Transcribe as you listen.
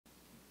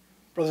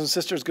Brothers and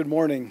sisters, good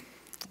morning.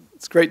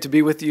 It's great to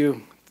be with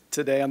you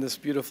today on this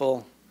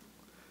beautiful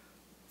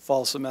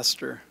fall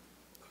semester.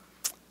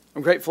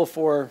 I'm grateful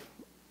for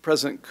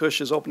President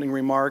Cush's opening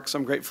remarks.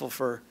 I'm grateful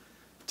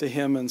to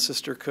him and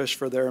Sister Cush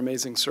for their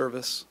amazing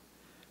service.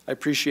 I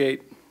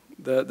appreciate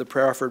the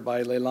prayer offered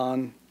by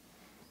Leilan,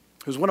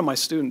 who's one of my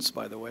students,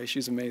 by the way.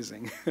 She's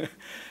amazing.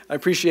 I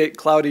appreciate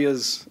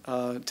Claudia's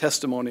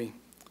testimony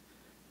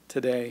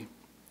today.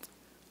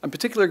 I'm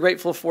particularly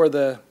grateful for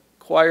the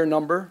choir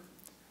number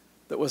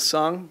that was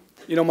sung.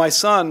 You know, my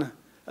son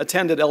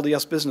attended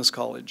LDS Business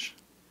College,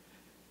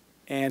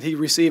 and he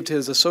received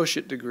his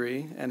associate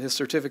degree and his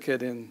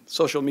certificate in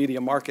social media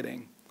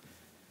marketing.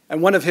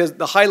 And one of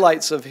the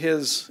highlights of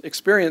his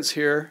experience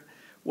here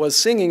was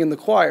singing in the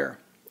choir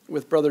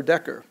with Brother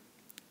Decker.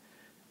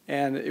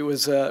 And it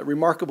was a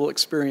remarkable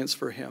experience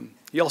for him.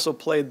 He also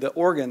played the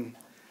organ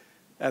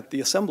at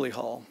the assembly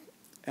hall.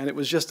 And it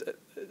was just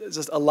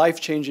a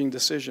life-changing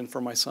decision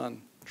for my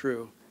son,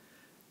 Drew.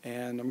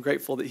 And I'm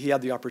grateful that he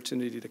had the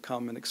opportunity to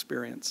come and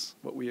experience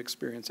what we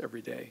experience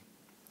every day.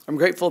 I'm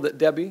grateful that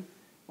Debbie,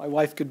 my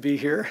wife, could be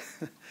here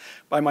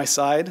by my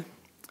side.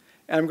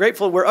 And I'm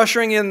grateful we're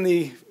ushering in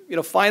the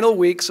final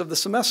weeks of the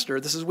semester.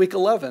 This is week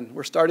 11.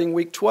 We're starting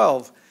week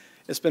 12.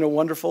 It's been a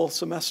wonderful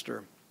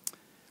semester.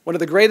 One of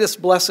the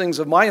greatest blessings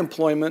of my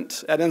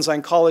employment at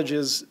Ensign College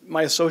is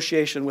my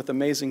association with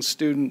amazing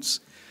students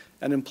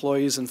and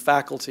employees and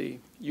faculty.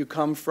 You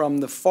come from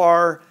the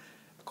far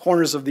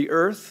corners of the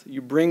earth.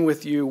 You bring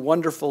with you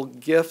wonderful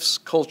gifts,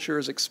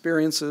 cultures,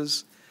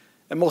 experiences,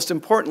 and most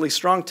importantly,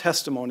 strong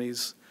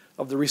testimonies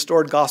of the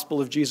restored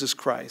gospel of Jesus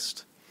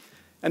Christ,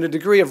 and a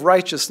degree of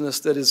righteousness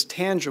that is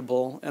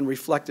tangible and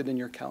reflected in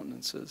your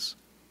countenances.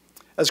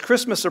 As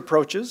Christmas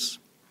approaches,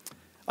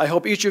 I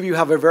hope each of you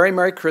have a very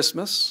Merry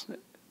Christmas,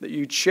 that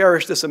you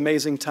cherish this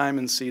amazing time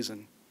and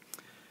season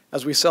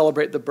as we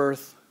celebrate the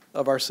birth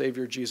of our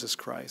Savior Jesus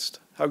Christ.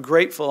 How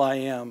grateful I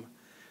am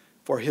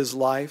for his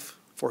life,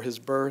 for his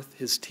birth,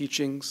 his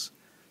teachings,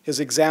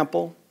 his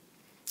example,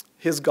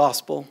 his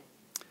gospel,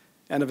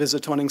 and of his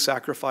atoning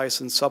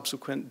sacrifice and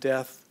subsequent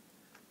death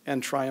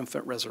and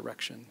triumphant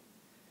resurrection.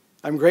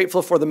 I'm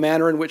grateful for the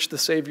manner in which the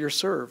Savior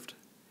served.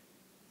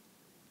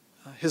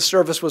 His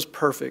service was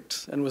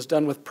perfect and was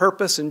done with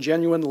purpose and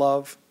genuine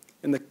love.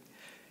 In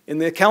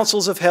the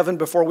councils of heaven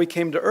before we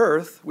came to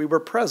earth, we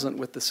were present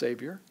with the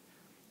Savior.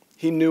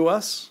 He knew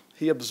us,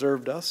 he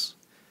observed us,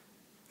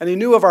 and he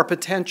knew of our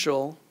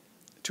potential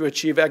to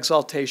achieve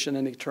exaltation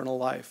and eternal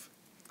life.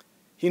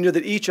 He knew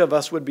that each of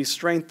us would be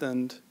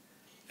strengthened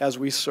as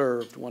we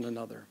served one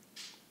another.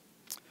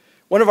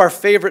 One of our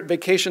favorite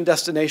vacation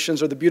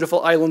destinations are the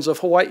beautiful islands of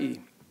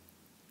Hawaii.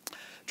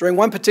 During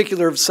one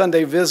particular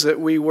Sunday visit,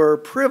 we were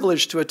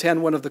privileged to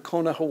attend one of the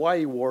Kona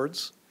Hawaii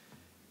wards.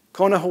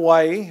 Kona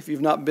Hawaii, if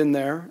you've not been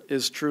there,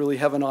 is truly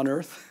heaven on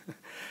earth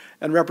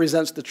and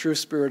represents the true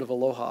spirit of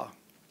aloha.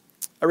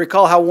 I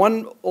recall how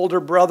one older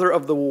brother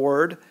of the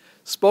ward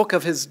spoke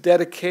of his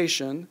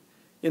dedication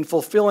in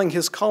fulfilling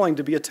his calling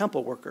to be a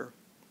temple worker.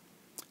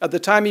 At the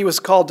time he was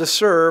called to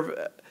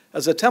serve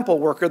as a temple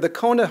worker, the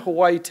Kona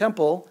Hawaii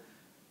Temple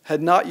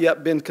had not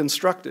yet been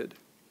constructed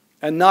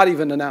and not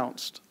even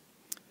announced.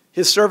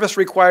 His service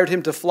required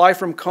him to fly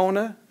from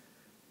Kona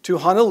to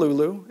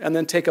Honolulu and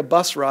then take a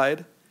bus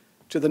ride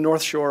to the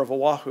north shore of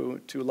Oahu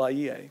to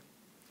Laie.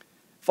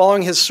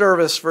 Following his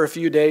service for a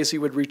few days, he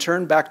would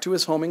return back to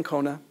his home in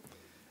Kona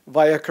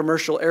via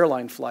commercial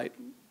airline flight.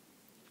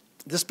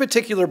 This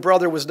particular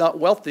brother was not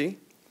wealthy,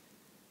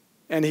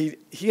 and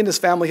he and his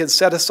family had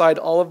set aside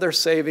all of their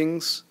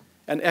savings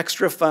and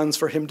extra funds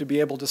for him to be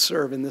able to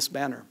serve in this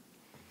manner.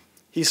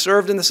 He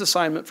served in this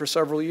assignment for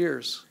several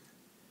years.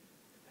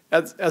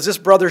 As this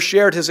brother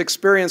shared his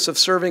experience of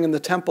serving in the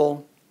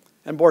temple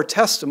and bore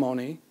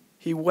testimony,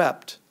 he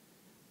wept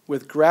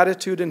with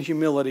gratitude and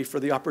humility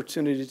for the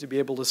opportunity to be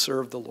able to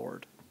serve the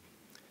Lord.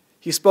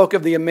 He spoke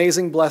of the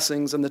amazing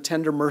blessings and the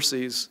tender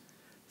mercies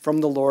from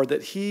the Lord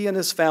that he and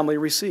his family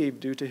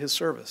received due to his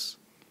service.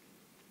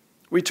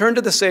 We turn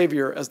to the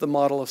Savior as the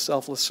model of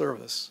selfless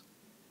service.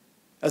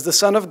 As the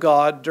Son of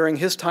God, during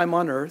his time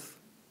on earth,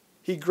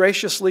 he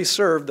graciously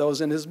served those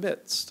in his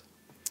midst.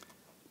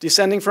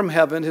 Descending from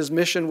heaven, his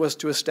mission was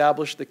to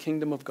establish the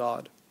kingdom of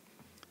God.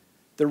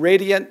 The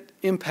radiant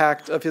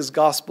impact of his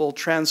gospel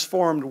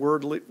transformed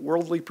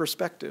worldly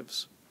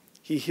perspectives.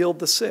 He healed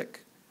the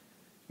sick,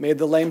 made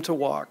the lame to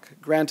walk,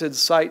 granted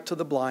sight to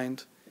the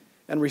blind,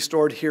 and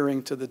restored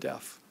hearing to the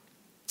deaf.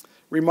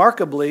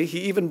 Remarkably,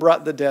 he even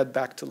brought the dead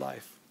back to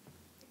life.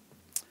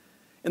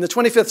 In the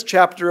 25th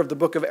chapter of the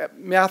book of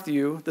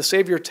Matthew, the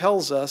Savior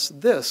tells us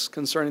this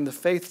concerning the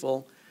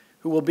faithful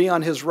who will be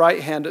on his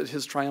right hand at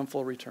his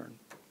triumphal return.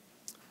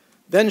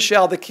 Then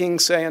shall the king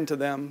say unto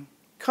them,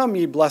 Come,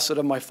 ye blessed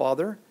of my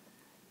Father,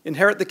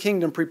 inherit the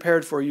kingdom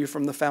prepared for you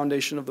from the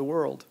foundation of the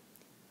world.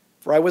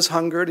 For I was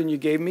hungered, and you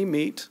gave me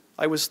meat.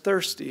 I was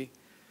thirsty,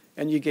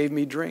 and you gave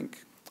me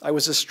drink. I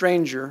was a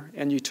stranger,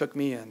 and you took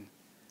me in.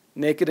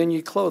 Naked, and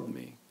you clothed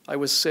me. I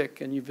was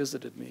sick, and you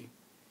visited me.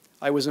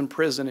 I was in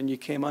prison, and you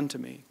came unto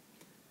me.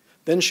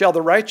 Then shall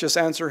the righteous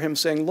answer him,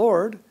 saying,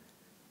 Lord,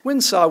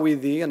 When saw we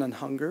thee an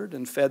hungered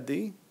and fed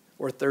thee,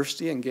 or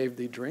thirsty and gave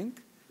thee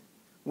drink?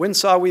 When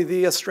saw we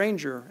thee a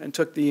stranger and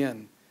took thee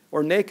in,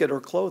 or naked or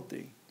clothed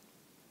thee?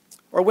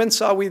 Or when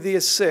saw we thee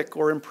sick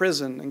or in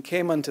prison and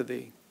came unto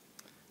thee?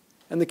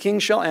 And the king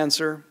shall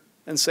answer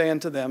and say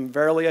unto them,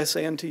 Verily I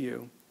say unto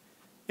you,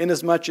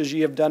 inasmuch as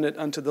ye have done it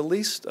unto the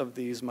least of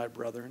these my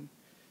brethren,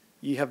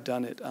 ye have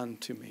done it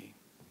unto me.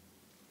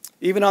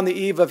 Even on the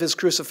eve of his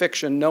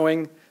crucifixion,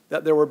 knowing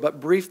that there were but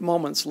brief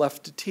moments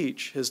left to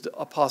teach his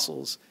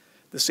apostles,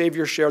 the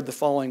Savior shared the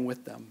following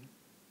with them.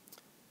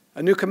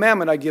 A new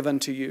commandment I give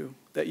unto you,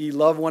 that ye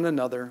love one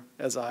another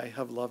as I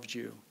have loved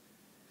you.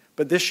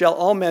 But this shall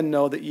all men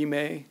know that ye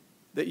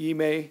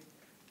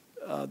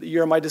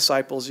are my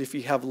disciples, if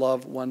ye have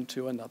love one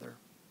to another.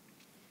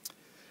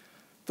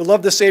 The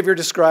love the Savior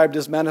described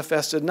is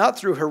manifested not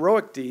through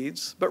heroic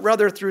deeds, but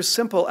rather through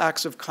simple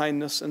acts of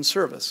kindness and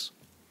service.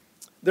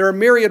 There are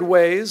myriad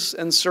ways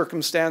and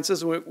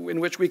circumstances in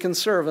which we can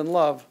serve and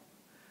love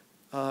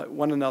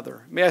one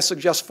another. May I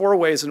suggest 4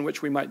 ways in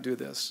which we might do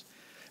this,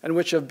 and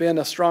which have been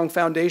a strong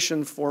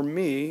foundation for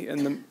me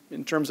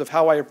in terms of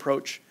how I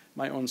approach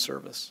my own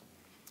service.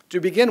 To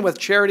begin with,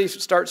 charity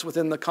starts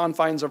within the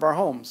confines of our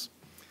homes.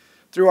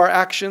 Through our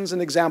actions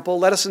and example,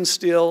 let us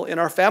instill in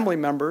our family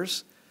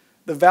members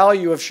the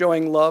value of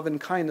showing love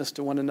and kindness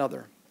to one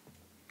another.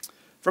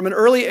 From an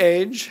early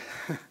age,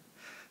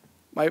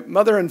 my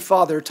mother and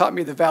father taught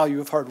me the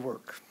value of hard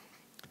work.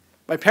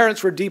 My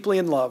parents were deeply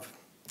in love.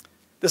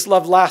 This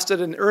love lasted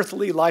an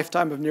earthly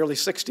lifetime of nearly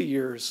 60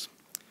 years.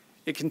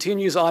 It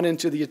continues on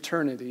into the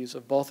eternities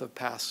of both have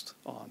passed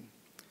on.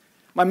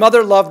 My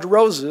mother loved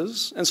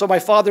roses, and so my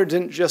father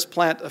didn't just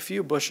plant a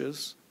few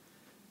bushes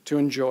to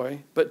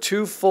enjoy, but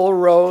 2 full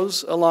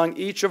rows along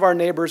each of our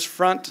neighbors'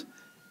 front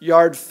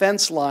yard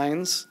fence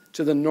lines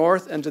to the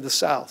north and to the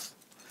south.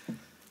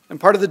 And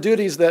part of the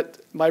duties that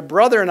my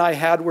brother and I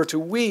had were to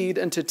weed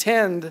and to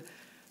tend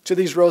to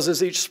these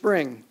roses each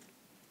spring.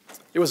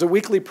 It was a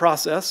weekly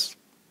process,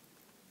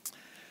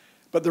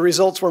 but the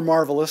results were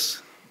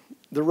marvelous.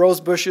 The rose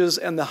bushes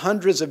and the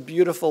hundreds of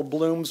beautiful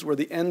blooms were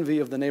the envy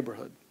of the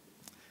neighborhood.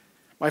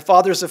 My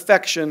father's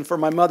affection for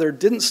my mother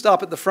didn't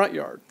stop at the front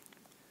yard,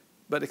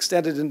 but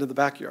extended into the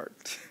backyard,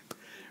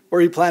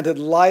 where he planted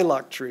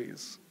lilac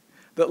trees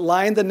that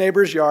lined the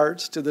neighbors'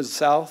 yards to the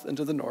south and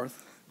to the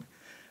north.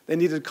 They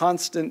needed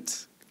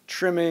constant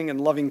trimming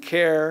and loving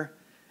care,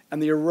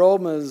 and the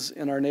aromas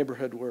in our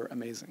neighborhood were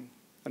amazing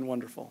and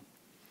wonderful.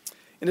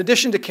 In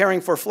addition to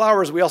caring for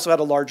flowers, we also had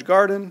a large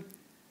garden.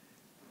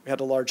 We had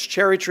a large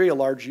cherry tree, a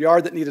large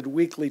yard that needed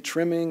weekly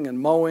trimming and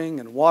mowing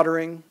and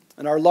watering.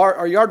 And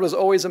our yard was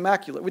always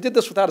immaculate. We did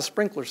this without a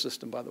sprinkler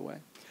system, by the way,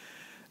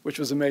 which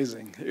was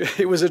amazing.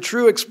 It was a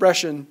true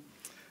expression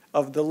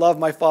of the love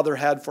my father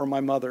had for my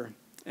mother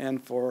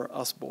and for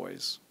us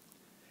boys.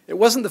 It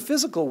wasn't the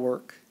physical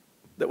work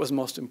that was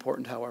most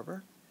important,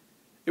 however.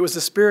 It was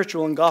the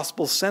spiritual and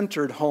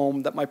gospel-centered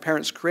home that my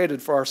parents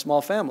created for our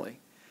small family.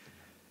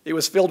 It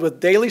was filled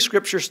with daily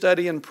scripture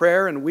study and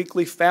prayer and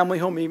weekly family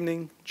home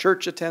evening,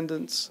 church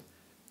attendance,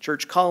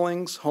 church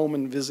callings, home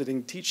and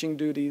visiting teaching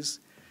duties.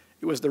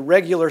 It was the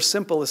regular,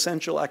 simple,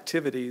 essential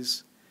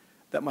activities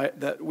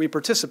that we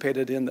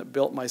participated in that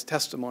built my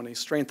testimony,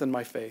 strengthened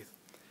my faith,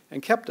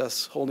 and kept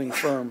us holding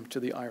firm to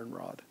the iron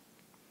rod.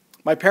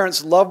 My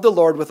parents loved the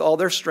Lord with all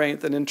their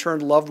strength and in turn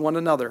loved one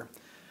another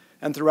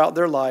and throughout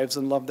their lives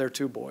and loved their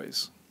 2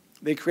 boys.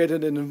 They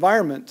created an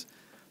environment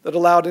that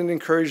allowed and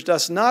encouraged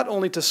us not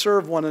only to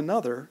serve one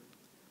another,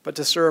 but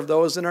to serve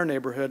those in our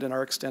neighborhood and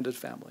our extended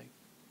family.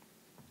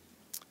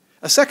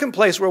 A second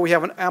place where we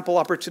have an ample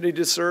opportunity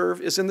to serve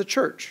is in the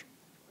church.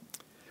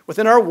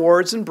 Within our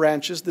wards and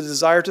branches, the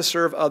desire to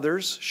serve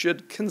others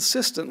should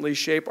consistently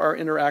shape our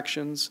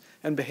interactions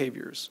and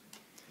behaviors.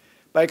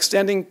 By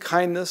extending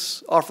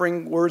kindness,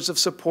 offering words of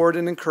support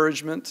and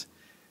encouragement,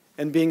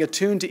 and being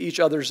attuned to each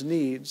other's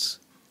needs,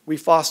 we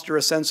foster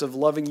a sense of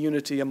loving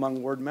unity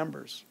among ward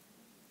members.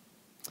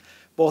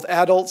 Both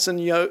adults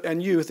and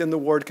youth in the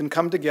ward can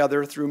come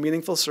together through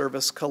meaningful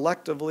service,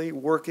 collectively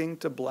working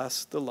to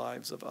bless the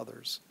lives of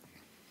others.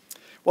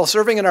 While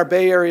serving in our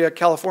Bay Area,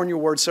 California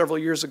ward several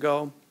years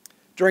ago,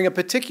 during a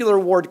particular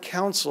ward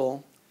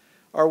council,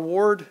 our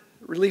Ward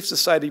Relief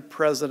Society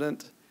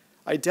president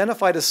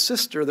identified a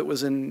sister that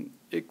was in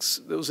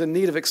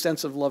need of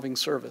extensive loving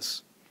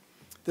service.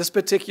 This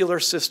particular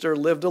sister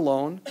lived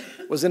alone,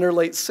 was in her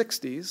late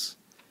 60s,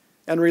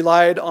 and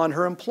relied on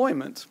her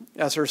employment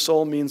as her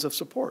sole means of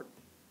support.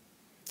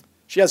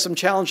 She had some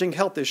challenging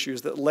health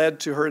issues that led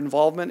to her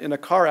involvement in a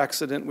car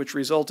accident which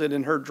resulted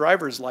in her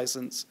driver's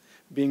license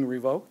being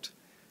revoked.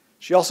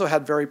 She also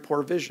had very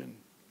poor vision.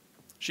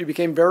 She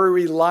became very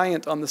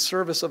reliant on the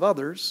service of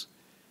others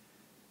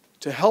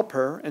to help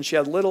her, and she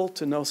had little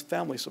to no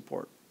family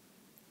support.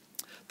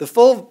 The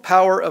full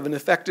power of an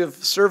effective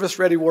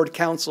service-ready ward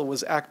council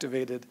was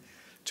activated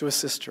to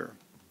assist her.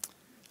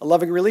 A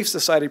Loving Relief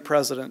Society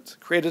president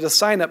created a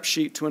sign-up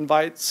sheet to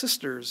invite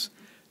sisters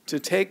to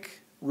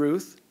take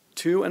Ruth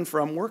to and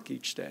from work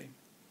each day.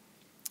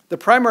 The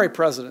primary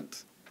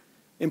president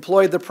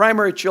employed the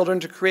primary children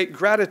to create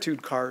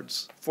gratitude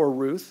cards for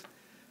Ruth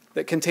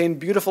that contained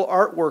beautiful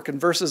artwork and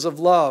verses of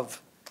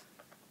love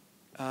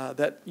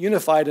that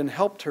unified and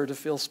helped her to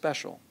feel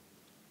special.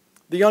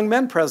 The young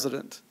men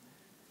president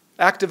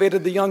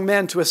activated the young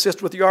men to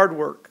assist with yard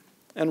work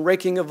and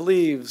raking of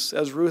leaves,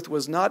 as Ruth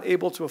was not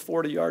able to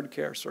afford a yard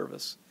care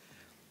service.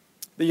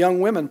 The young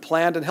women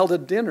planned and held a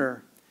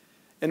dinner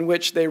in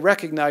which they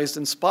recognized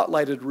and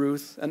spotlighted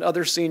Ruth and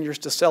other seniors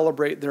to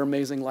celebrate their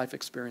amazing life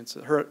experiences.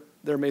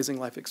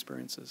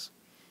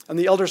 And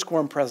the elders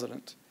quorum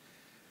president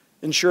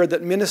ensured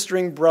that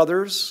ministering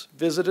brothers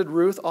visited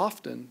Ruth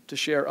often to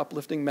share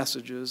uplifting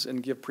messages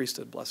and give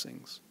priesthood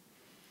blessings.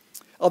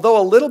 Although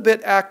a little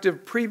bit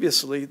active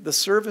previously, the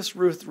service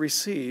Ruth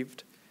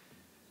received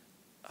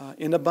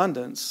in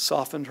abundance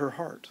softened her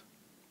heart.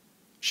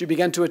 She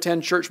began to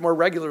attend church more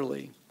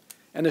regularly,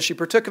 and as she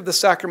partook of the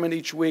sacrament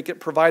each week,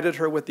 it provided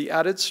her with the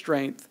added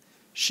strength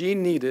she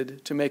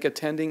needed to make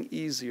attending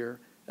easier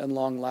and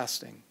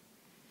long-lasting.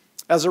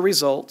 As a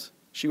result,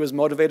 she was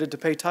motivated to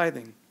pay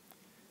tithing,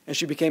 and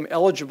she became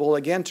eligible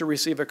again to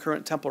receive a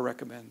current temple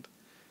recommend.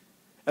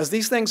 As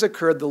these things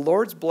occurred, the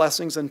Lord's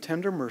blessings and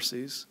tender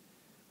mercies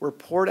were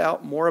poured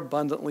out more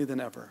abundantly than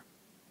ever.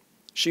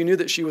 She knew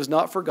that she was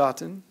not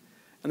forgotten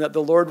and that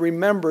the Lord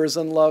remembers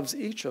and loves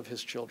each of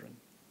his children.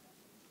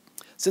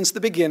 Since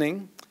the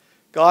beginning,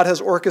 God has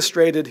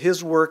orchestrated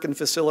his work and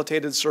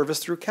facilitated service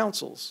through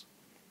councils.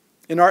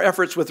 In our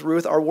efforts with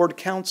Ruth, our ward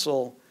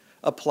council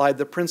applied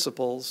the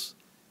principles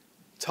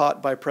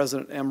taught by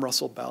President M.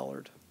 Russell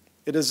Ballard.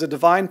 It is a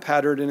divine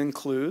pattern and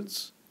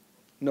includes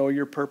know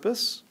your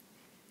purpose,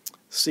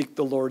 seek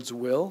the Lord's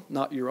will,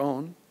 not your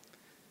own,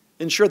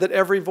 ensure that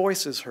every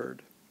voice is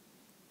heard,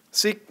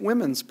 seek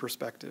women's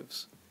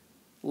perspectives,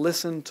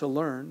 listen to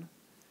learn,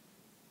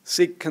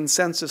 seek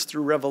consensus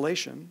through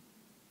revelation,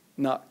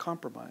 not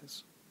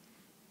compromise.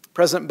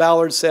 President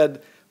Ballard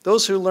said,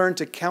 those who learn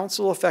to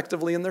counsel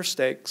effectively in their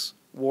stakes,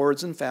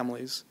 wards, and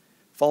families,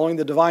 following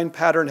the divine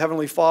pattern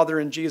Heavenly Father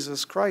and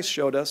Jesus Christ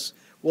showed us,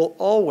 will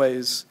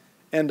always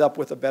end up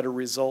with a better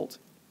result,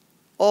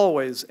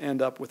 always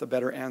end up with a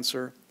better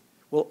answer,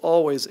 will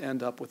always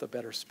end up with a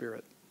better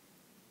spirit.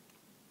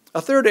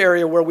 A third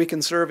area where we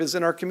can serve is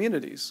in our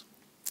communities.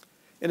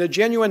 In a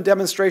genuine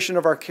demonstration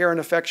of our care and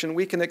affection,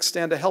 we can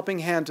extend a helping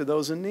hand to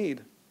those in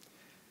need.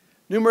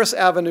 Numerous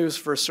avenues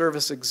for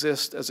service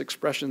exist as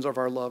expressions of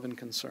our love and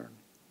concern.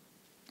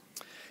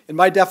 In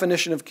my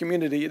definition of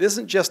community, it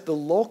isn't just the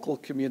local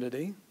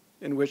community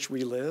in which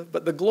we live,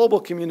 but the global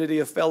community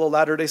of fellow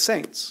Latter-day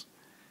Saints.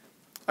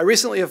 I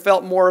recently have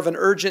felt more of an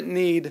urgent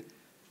need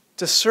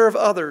to serve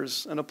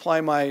others and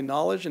apply my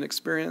knowledge and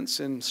experience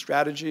in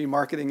strategy,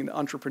 marketing, and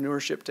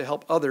entrepreneurship to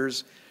help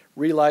others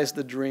realize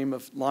the dream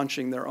of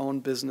launching their own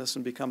business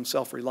and become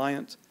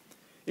self-reliant,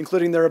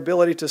 including their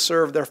ability to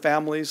serve their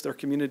families, their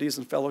communities,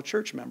 and fellow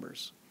church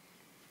members.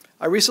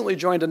 I recently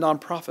joined a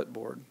nonprofit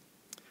board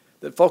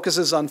that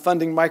focuses on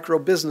funding micro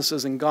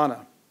businesses in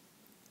Ghana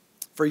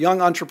for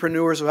young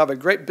entrepreneurs who have a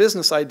great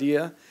business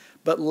idea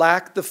but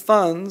lack the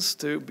funds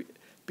to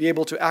be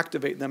able to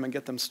activate them and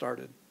get them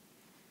started.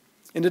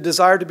 In a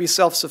desire to be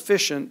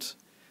self-sufficient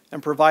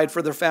and provide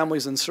for their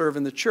families and serve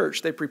in the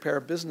church, they prepare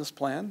a business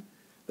plan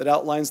that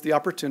outlines the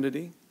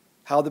opportunity,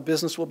 how the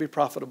business will be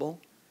profitable,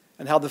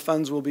 and how the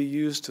funds will be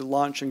used to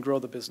launch and grow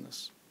the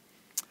business.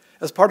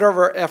 As part of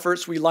our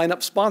efforts, we line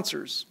up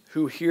sponsors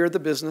who hear the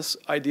business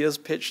ideas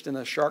pitched in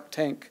a Shark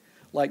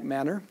Tank-like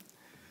manner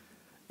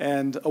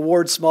and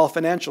award small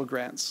financial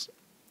grants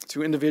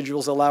to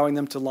individuals, allowing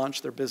them to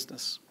launch their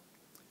business.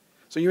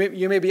 So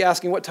you may be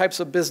asking, what types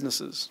of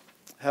businesses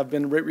have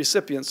been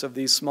recipients of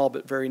these small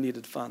but very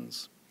needed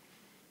funds?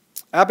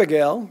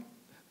 Abigail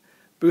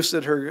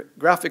boosted her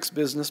graphics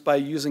business by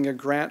using a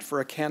grant for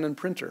a Canon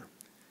printer,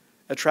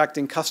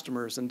 attracting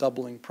customers and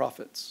doubling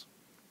profits.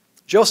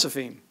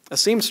 Josephine, a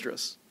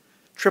seamstress,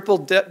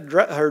 tripled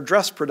her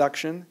dress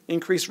production,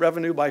 increased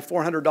revenue by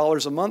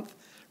 $400 a month,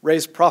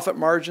 raised profit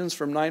margins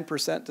from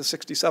 9% to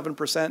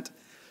 67%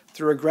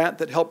 through a grant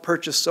that helped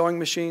purchase sewing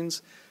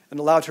machines and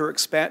allowed her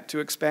to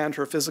expand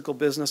her physical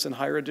business and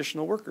hire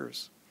additional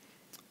workers.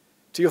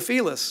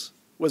 Theophilus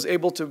was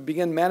able to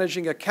begin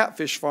managing a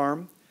catfish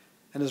farm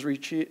and has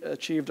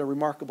achieved a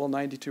remarkable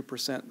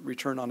 92%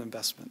 return on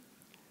investment.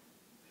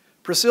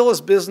 Priscilla's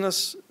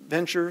business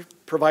venture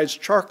provides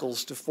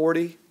charcoals to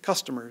 40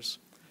 customers,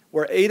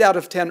 where 8 out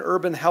of 10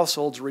 urban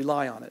households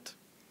rely on it.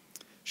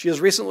 She has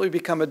recently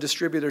become a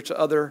distributor to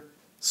other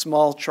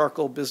small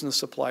charcoal business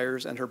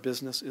suppliers, and her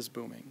business is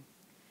booming.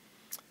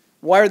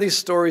 Why are these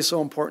stories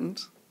so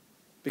important?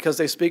 Because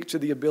they speak to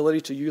the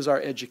ability to use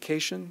our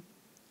education,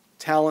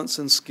 talents,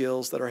 and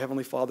skills that our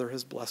Heavenly Father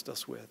has blessed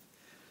us with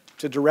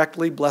to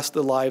directly bless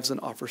the lives and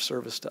offer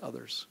service to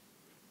others.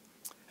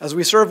 As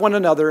we serve one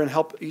another and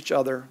help each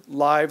other,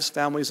 lives,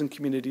 families, and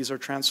communities are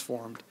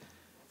transformed,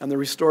 and the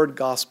restored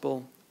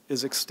gospel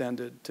is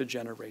extended to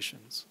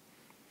generations.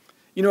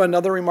 You know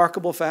another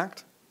remarkable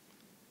fact?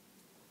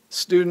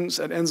 Students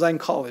at Ensign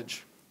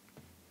College,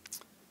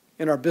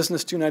 in our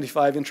Business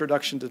 295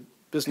 Introduction to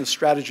Business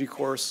Strategy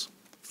course,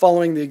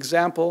 following the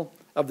example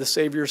of the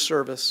Savior's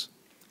service,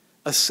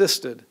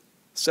 assisted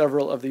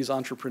several of these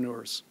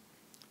entrepreneurs,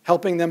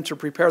 helping them to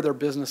prepare their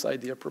business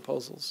idea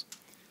proposals,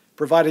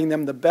 providing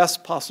them the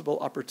best possible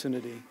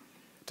opportunity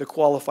to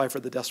qualify for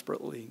the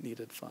desperately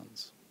needed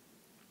funds.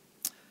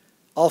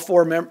 All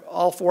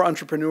four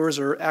entrepreneurs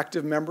are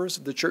active members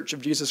of the Church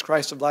of Jesus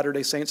Christ of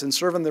Latter-day Saints and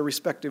serve in their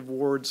respective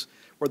wards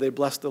where they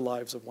bless the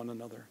lives of one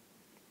another.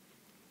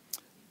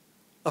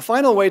 A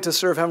final way to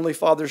serve Heavenly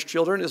Father's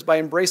children is by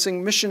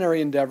embracing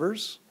missionary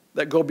endeavors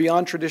that go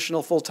beyond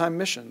traditional full-time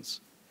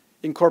missions,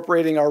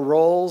 incorporating our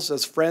roles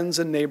as friends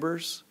and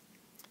neighbors.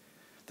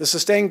 The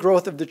sustained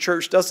growth of the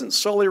church doesn't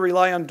solely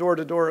rely on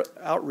door-to-door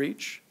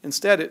outreach.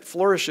 Instead, it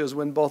flourishes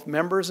when both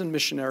members and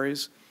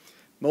missionaries,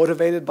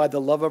 motivated by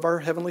the love of our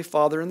Heavenly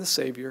Father and the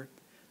Savior,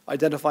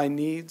 identify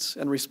needs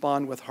and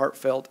respond with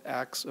heartfelt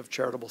acts of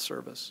charitable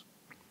service.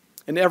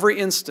 In every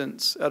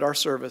instance at our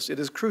service, it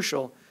is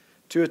crucial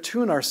to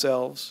attune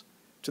ourselves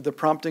to the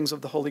promptings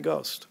of the Holy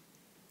Ghost.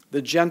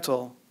 The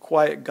gentle,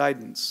 quiet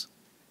guidance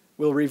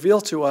will reveal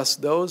to us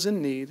those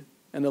in need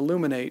and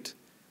illuminate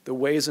the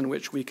ways in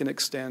which we can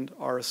extend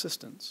our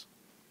assistance.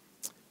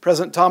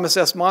 President Thomas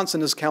S.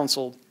 Monson has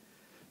counseled,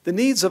 "The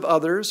needs of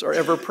others are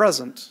ever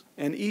present,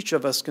 and each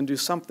of us can do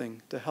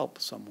something to help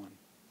someone.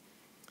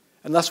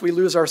 Unless we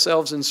lose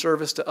ourselves in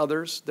service to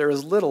others, there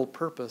is little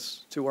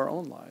purpose to our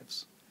own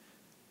lives."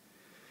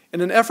 In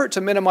an effort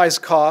to minimize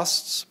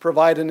costs,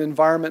 provide an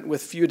environment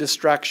with few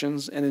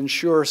distractions, and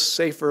ensure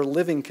safer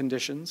living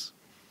conditions,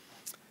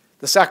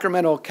 the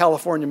Sacramento,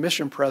 California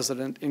mission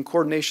president, in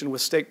coordination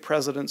with stake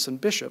presidents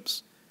and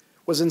bishops,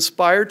 was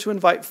inspired to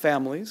invite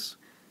families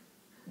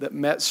that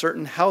met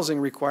certain housing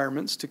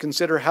requirements to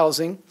consider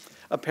housing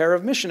a pair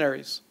of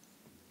missionaries.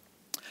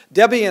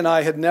 Debbie and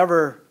I had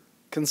never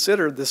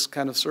considered this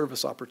kind of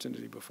service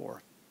opportunity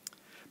before.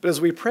 But as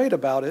we prayed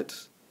about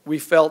it, we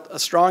felt a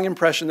strong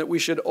impression that we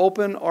should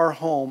open our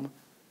home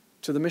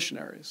to the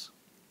missionaries.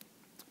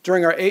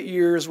 During our 8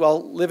 years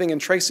while living in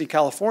Tracy,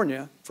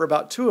 California, for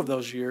about 2 of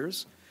those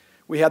years,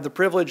 we had the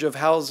privilege of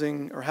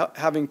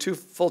having 2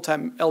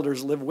 full-time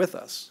elders live with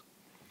us.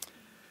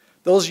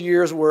 Those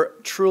years were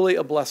truly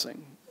a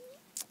blessing,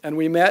 and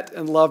we met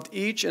and loved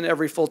each and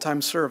every full-time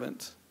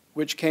servant,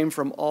 which came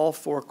from all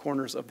 4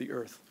 corners of the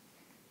earth.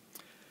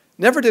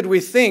 Never did we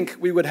think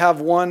we would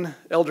have one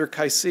Elder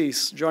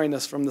Kaisis join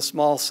us from the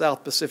small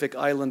South Pacific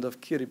island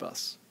of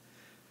Kiribati,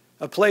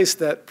 a place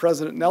that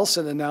President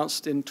Nelson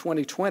announced in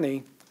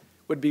 2020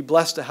 would be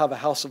blessed to have a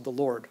house of the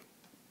Lord.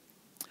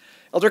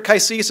 Elder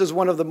Kaisis is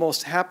one of the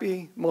most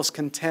happy, most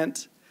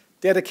content,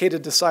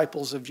 dedicated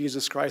disciples of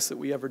Jesus Christ that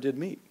we ever did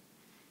meet.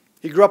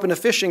 He grew up in a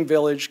fishing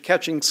village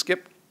catching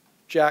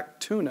skipjack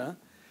tuna,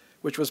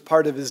 which was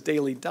part of his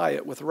daily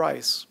diet with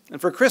rice. And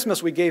for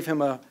Christmas, we gave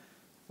him a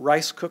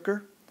rice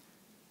cooker,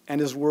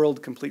 and his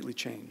world completely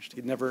changed.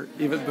 He'd never,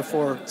 even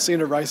before, seen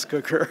a rice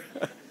cooker.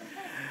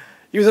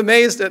 He was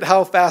amazed at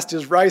how fast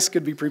his rice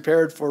could be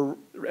prepared for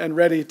and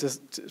ready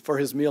for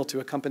his meal to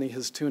accompany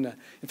his tuna.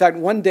 In fact,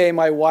 one day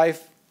my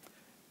wife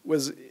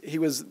he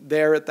was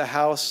there at the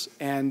house,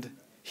 and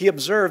he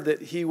observed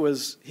that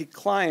he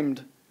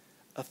climbed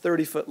a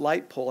 30-foot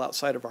light pole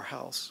outside of our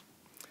house.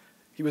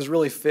 He was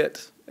really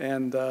fit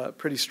and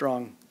pretty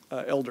strong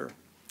elder.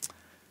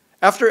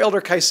 After Elder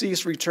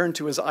Kaisis returned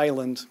to his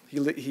island,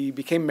 he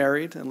became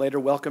married and later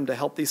welcomed a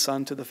healthy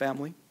son to the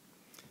family.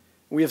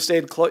 We have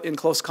stayed in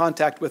close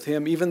contact with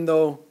him, even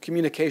though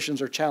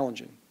communications are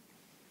challenging.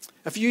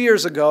 A few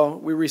years ago,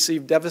 we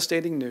received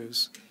devastating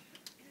news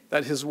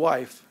that his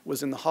wife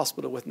was in the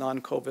hospital with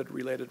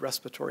non-COVID-related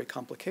respiratory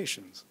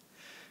complications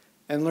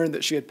and learned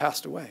that she had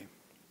passed away,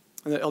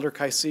 and that Elder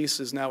Kaisis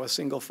is now a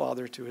single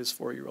father to his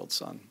 4-year-old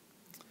son.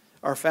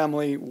 Our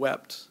family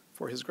wept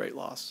for his great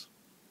loss.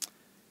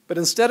 But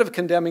instead of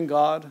condemning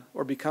God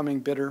or becoming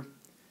bitter,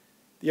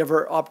 the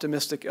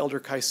ever-optimistic Elder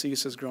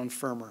Kaisis has grown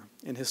firmer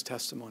in his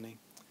testimony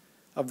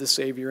of the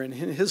Savior and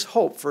in his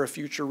hope for a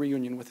future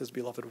reunion with his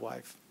beloved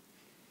wife.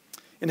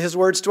 In his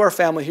words to our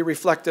family, he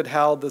reflected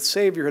how the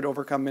Savior had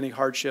overcome many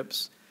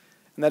hardships,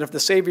 and that if the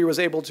Savior was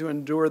able to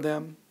endure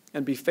them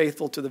and be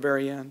faithful to the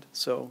very end,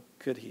 so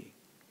could he.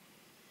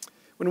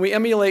 When we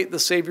emulate the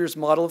Savior's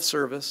model of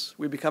service,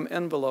 we become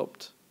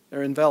enveloped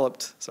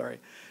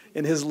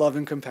in his love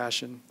and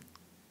compassion.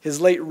 His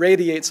light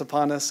radiates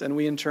upon us, and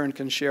we in turn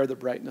can share the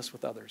brightness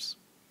with others.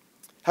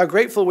 How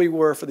grateful we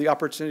were for the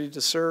opportunity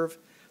to serve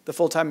the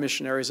full-time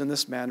missionaries in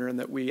this manner, and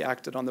that we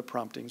acted on the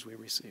promptings we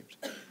received.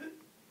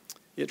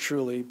 It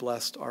truly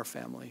blessed our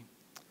family.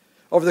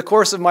 Over the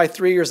course of my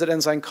 3 years at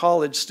Ensign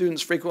College,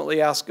 students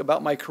frequently ask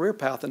about my career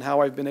path and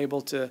how I've been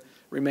able to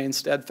remain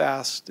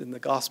steadfast in the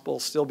gospel,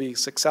 still be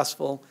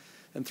successful,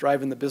 and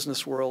thrive in the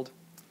business world.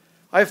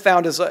 I've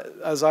found as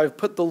I've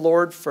put the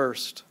Lord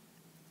first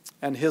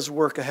and his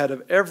work ahead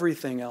of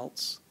everything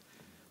else,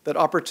 that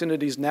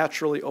opportunities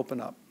naturally open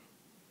up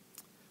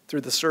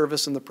through the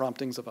service and the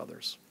promptings of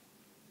others.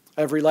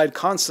 I've relied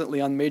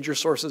constantly on major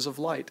sources of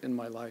light in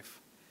my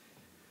life.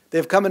 They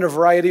have come in a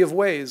variety of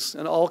ways,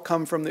 and all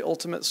come from the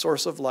ultimate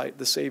source of light,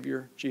 the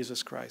Savior,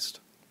 Jesus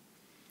Christ.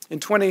 In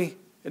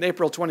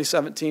April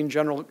 2017,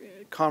 General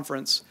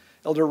conference,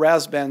 Elder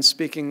Rasband,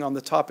 speaking on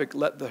the topic,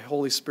 "Let the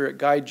Holy Spirit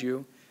Guide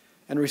You,"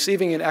 and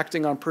receiving and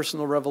acting on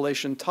personal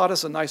revelation, taught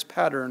us a nice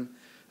pattern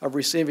of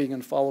receiving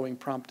and following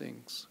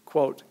promptings.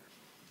 Quote,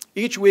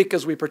 "Each week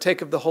as we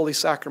partake of the Holy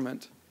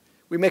Sacrament,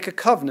 we make a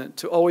covenant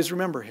to always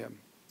remember him,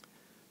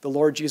 the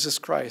Lord Jesus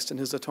Christ and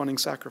his atoning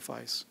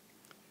sacrifice.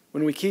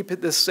 When we keep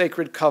this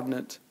sacred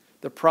covenant,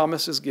 the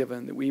promise is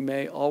given that we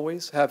may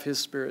always have his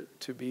Spirit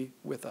to be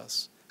with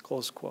us."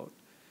 Close quote.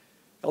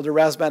 Elder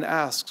Rasband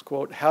asks,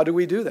 quote, "How do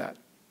we do that?"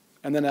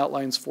 And then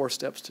outlines 4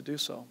 steps to do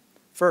so.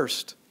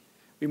 First,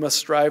 we must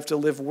strive to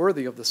live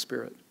worthy of the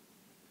Spirit.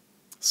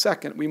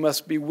 Second, we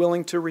must be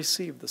willing to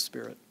receive the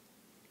Spirit.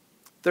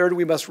 Third,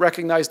 we must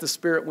recognize the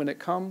Spirit when it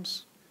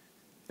comes.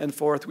 And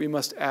fourth, we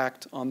must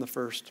act on the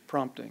first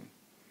prompting.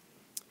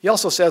 He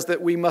also says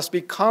that we must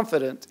be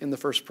confident in the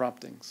first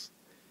promptings.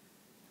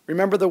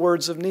 Remember the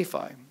words of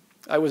Nephi.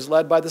 "I was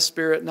led by the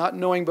Spirit, not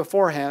knowing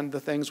beforehand the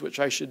things which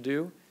I should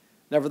do.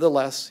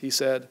 Nevertheless," he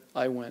said,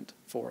 "I went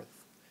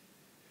forth."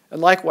 And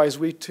likewise,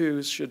 we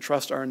too should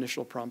trust our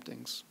initial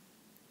promptings.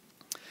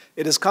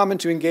 It is common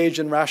to engage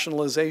in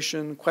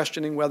rationalization,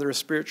 questioning whether a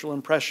spiritual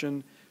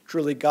impression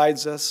truly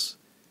guides us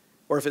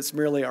or if it's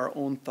merely our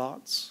own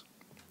thoughts.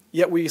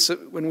 Yet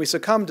when we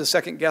succumb to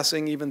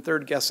second-guessing, even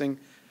third-guessing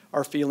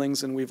our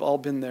feelings, and we've all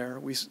been there,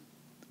 we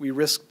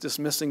risk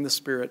dismissing the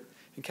Spirit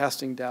and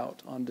casting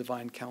doubt on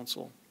divine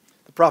counsel.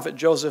 The prophet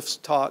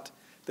Joseph taught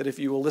that if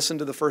you will listen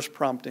to the first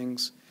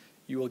promptings,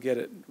 you will get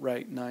it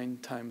right 9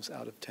 times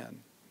out of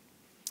 10.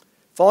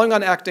 Following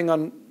on acting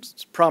on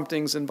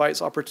promptings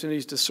invites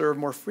opportunities to serve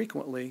more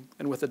frequently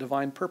and with a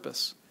divine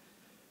purpose.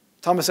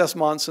 Thomas S.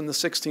 Monson, the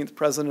 16th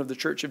president of the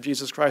Church of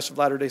Jesus Christ of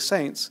Latter-day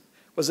Saints,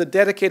 was a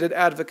dedicated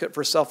advocate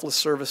for selfless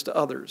service to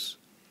others.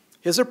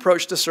 His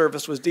approach to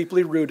service was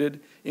deeply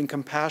rooted in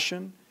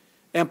compassion,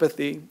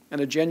 empathy,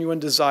 and a genuine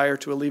desire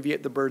to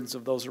alleviate the burdens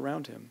of those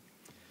around him.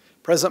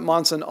 President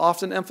Monson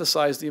often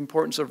emphasized the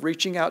importance of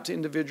reaching out to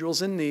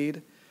individuals in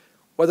need,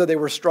 whether they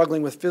were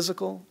struggling with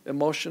physical,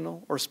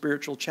 emotional, or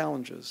spiritual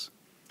challenges.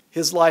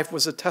 His life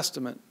was a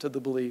testament to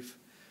the belief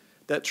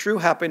that true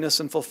happiness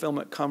and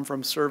fulfillment come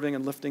from serving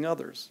and lifting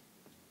others.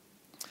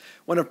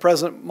 One of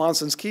President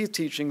Monson's key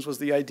teachings was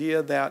the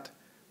idea that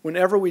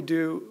whenever we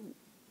do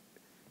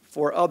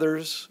for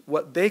others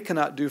what they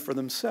cannot do for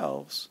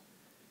themselves,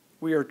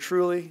 we are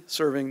truly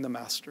serving the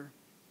Master.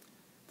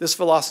 This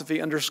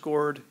philosophy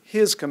underscored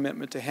his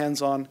commitment to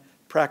hands-on,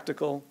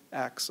 practical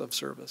acts of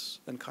service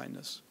and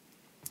kindness.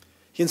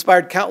 He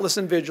inspired countless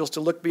individuals to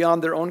look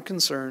beyond their own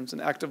concerns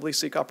and actively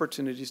seek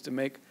opportunities to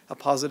make a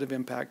positive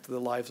impact to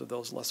the lives of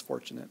those less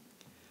fortunate.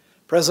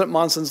 President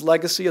Monson's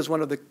legacy is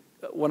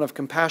one of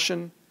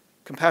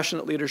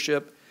compassionate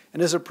leadership,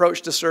 and his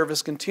approach to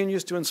service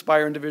continues to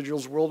inspire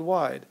individuals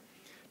worldwide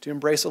to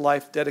embrace a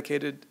life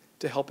dedicated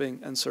to helping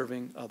and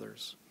serving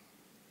others.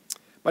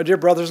 My dear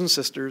brothers and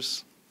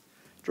sisters,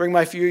 during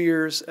my few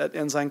years at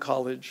Ensign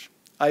College,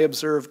 I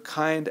observed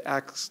kind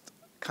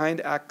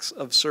acts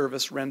of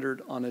service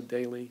rendered on a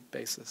daily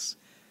basis.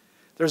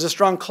 There's a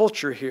strong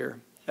culture here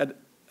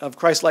of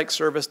Christ-like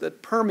service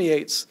that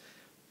permeates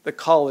the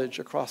college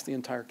across the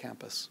entire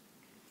campus.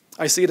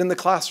 I see it in the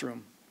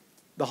classroom,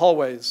 the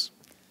hallways,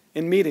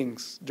 in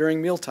meetings,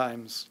 during meal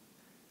times,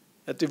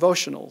 at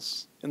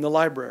devotionals, in the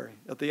library,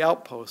 at the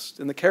outpost,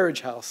 in the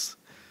carriage house,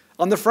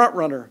 on the front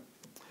runner,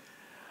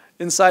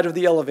 inside of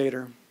the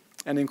elevator,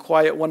 and in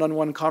quiet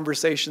one-on-one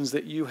conversations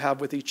that you have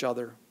with each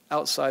other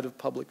outside of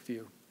public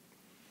view.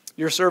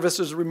 Your service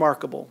is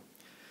remarkable,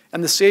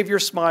 and the Savior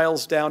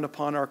smiles down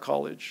upon our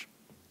college.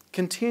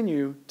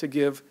 Continue to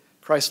give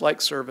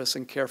Christ-like service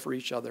and care for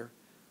each other.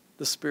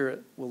 The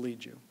Spirit will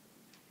lead you.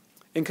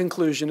 In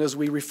conclusion, as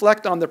we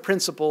reflect on the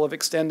principle of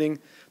extending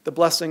the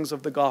blessings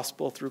of the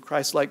gospel through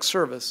Christ-like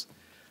service,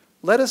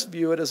 let us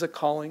view it as a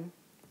calling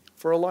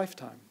for a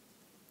lifetime.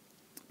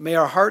 May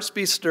our hearts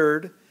be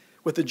stirred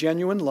with the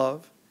genuine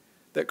love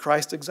that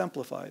Christ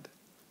exemplified,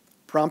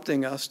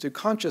 prompting us to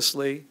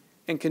consciously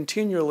and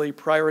continually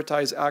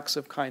prioritize acts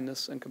of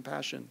kindness and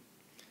compassion.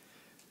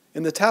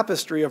 In the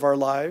tapestry of our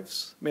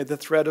lives, may the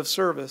thread of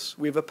service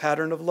weave a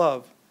pattern of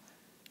love,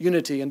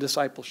 unity, and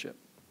discipleship.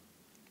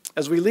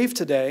 As we leave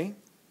today,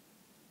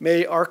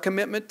 may our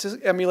commitment to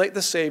emulate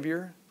the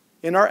Savior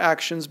in our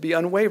actions be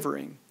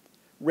unwavering,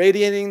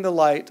 radiating the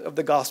light of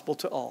the gospel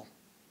to all.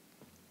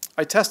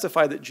 I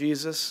testify that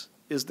Jesus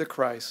is the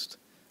Christ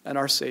and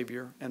our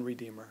Savior and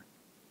Redeemer.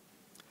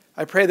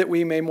 I pray that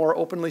we may more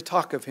openly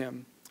talk of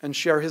him and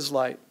share his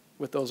light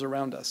with those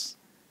around us.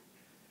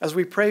 As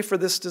we pray for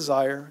this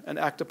desire and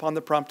act upon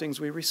the promptings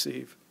we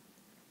receive,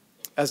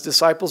 as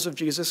disciples of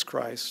Jesus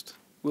Christ,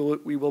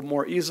 we will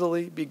more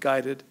easily be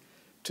guided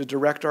to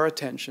direct our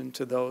attention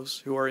to those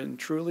who are in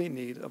truly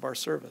need of our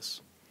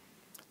service.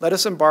 Let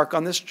us embark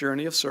on this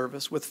journey of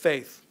service with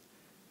faith,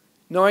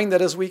 knowing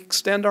that as we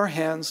extend our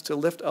hands to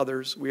lift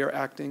others, we are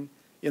acting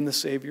in the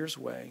Savior's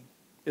way,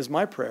 is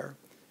my prayer,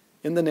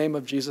 in the name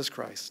of Jesus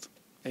Christ.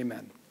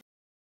 Amen.